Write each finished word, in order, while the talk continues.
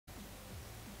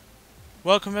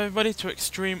Welcome everybody to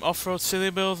Extreme Off-Road Silly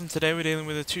Builds, and today we're dealing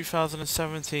with a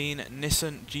 2017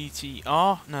 Nissan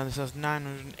GT-R. Now this has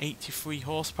 983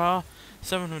 horsepower,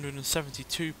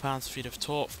 772 pounds-feet of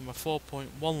torque from a 4.1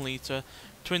 litre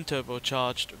twin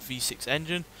turbocharged V6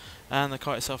 engine, and the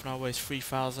car itself now weighs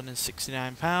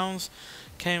 3,069 pounds.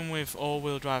 Came with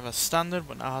all-wheel drive as standard,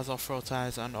 but now has off-road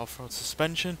tyres and off-road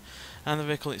suspension, and the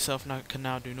vehicle itself can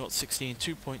now do 0 to 60 in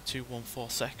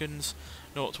 2.214 seconds,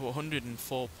 0 to 100 in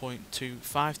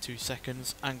 4.252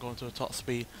 seconds, and going to a top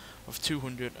speed of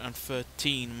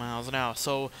 213 miles an hour.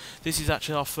 So this is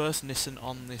actually our first Nissan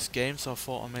on this game, so I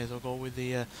thought I may as well go with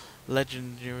the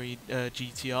legendary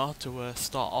GT-R to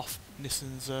start off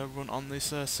Nissan's run on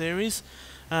this series.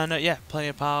 And yeah, plenty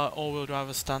of power, all-wheel drive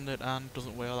as standard, and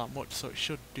doesn't weigh all that much, so it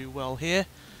should do well here.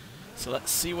 So let's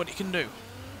see what it can do.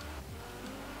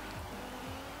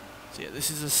 So yeah, this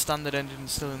is a standard engine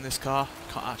still in this car.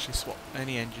 Can't actually swap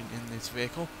any engine in this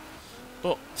vehicle,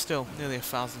 but still, nearly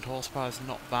 1,000 horsepower is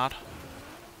not bad.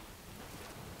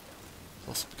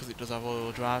 Plus, because it does have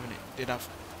all-wheel drive, and it did have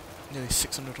nearly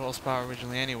 600 horsepower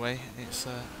originally anyway, it's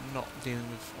not dealing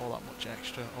with all that much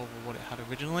extra over what it had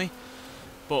originally.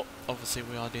 But obviously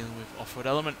we are dealing with off-road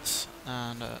elements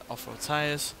and off-road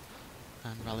tyres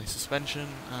and rally suspension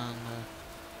and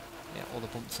yeah, all the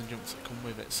bumps and jumps that come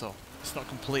with it. So it's not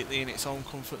completely in its own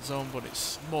comfort zone, but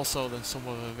it's more so than some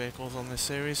other vehicles on this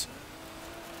series.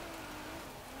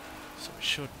 So it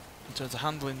should, in terms of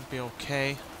handling, be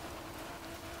okay.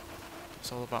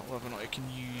 It's all about whether or not it can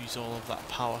use all of that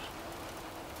power.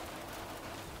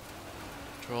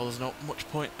 After all, there's not much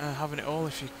point having it all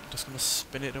if you're just going to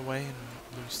spin it away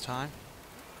and lose time.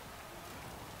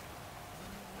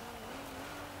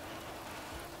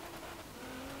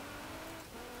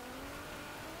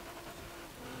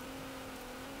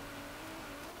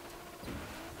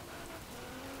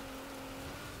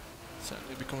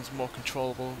 Certainly becomes more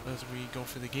controllable as we go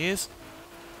through the gears,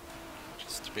 which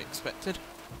is to be expected.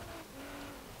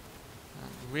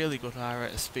 And really good high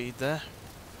rate of speed there.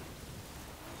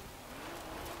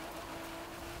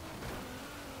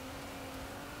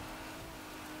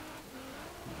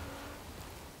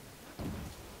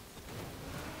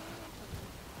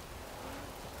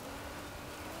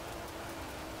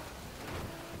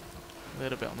 A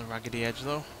little bit on the raggedy edge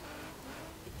though.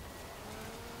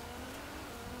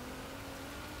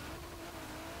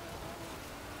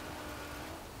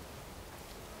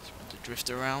 Just want to drift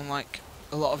around like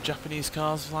a lot of Japanese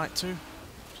cars like to, which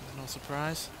is no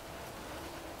surprise.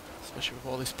 Especially with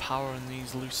all this power and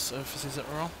these loose surfaces that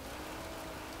we're on.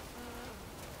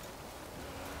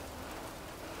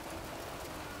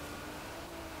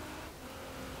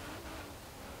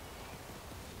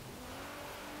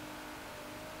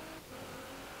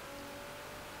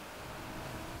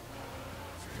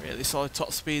 Really solid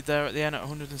top speed there at the end at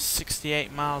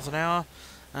 168 miles an hour,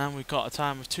 and we've got a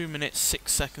time of 2 minutes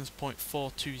 6 seconds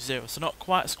 .420. So not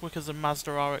quite as quick as the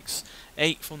Mazda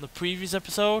RX-8 from the previous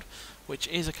episode, which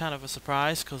is a kind of a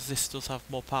surprise because this does have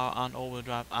more power and all-wheel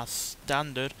drive as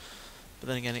standard. But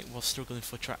then again, it was struggling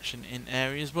for traction in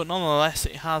areas. But nonetheless,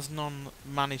 it has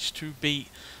managed to beat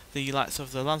the likes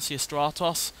of the Lancia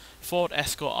Stratos, Ford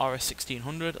Escort RS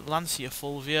 1600, Lancia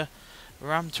Fulvia,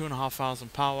 Ram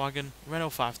 2,500 Power Wagon, Renault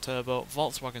 5 Turbo,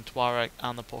 Volkswagen Touareg,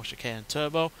 and the Porsche Cayenne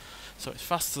Turbo. So it's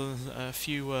faster than a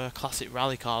few classic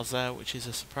rally cars there, which is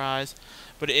a surprise.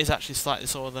 But it is actually slightly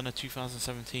slower than a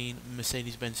 2017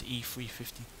 Mercedes-Benz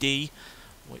E350D,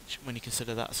 which, when you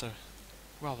consider that's a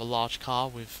rather large car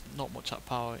with not much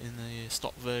power in the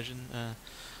stock version,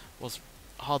 was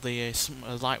hardly a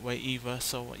lightweight either.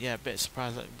 So yeah, a bit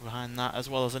surprised behind that, as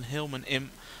well as an Hillman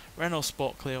Imp, Renault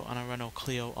Sport Clio, and a Renault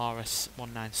Clio RS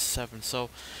 197. So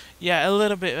yeah, a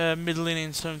little bit middling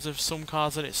in terms of some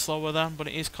cars that it's slower than, but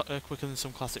it is quicker than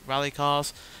some classic rally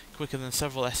cars, quicker than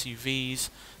several SUVs.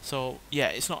 So yeah,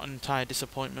 it's not an entire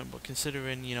disappointment, but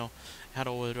considering, you know, it had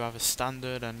all-wheel drive as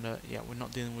standard, and yeah, we're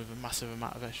not dealing with a massive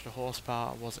amount of extra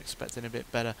horsepower. I was expecting a bit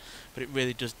better, but it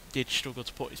really just did struggle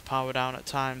to put its power down at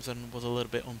times, and was a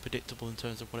little bit unpredictable in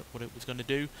terms of what it was going to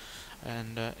do.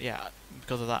 And yeah,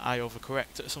 because of that, I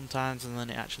overcorrect it sometimes, and then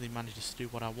it actually manages to do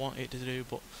what I want it to do,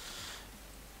 but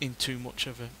in too much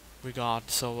of a regard.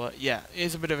 So yeah, it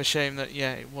is a bit of a shame that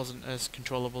yeah, it wasn't as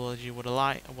controllable as you would have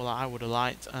liked. Well, I would have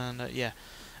liked, and yeah,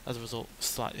 as a result,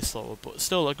 slightly slower, but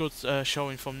still a good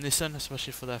showing from Nissan,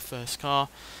 especially for their first car.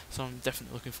 So I'm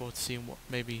definitely looking forward to seeing what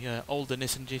maybe older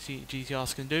Nissan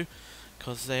GTRs can do,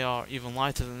 because they are even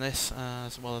lighter than this,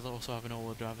 as well as also having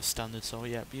all-wheel drive as standard. So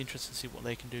yeah, it'd be interesting to see what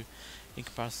they can do in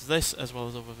comparison to this, as well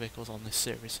as other vehicles on this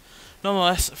series.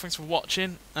 Nonetheless, thanks for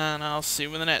watching, and I'll see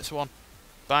you in the next one.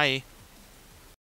 Bye.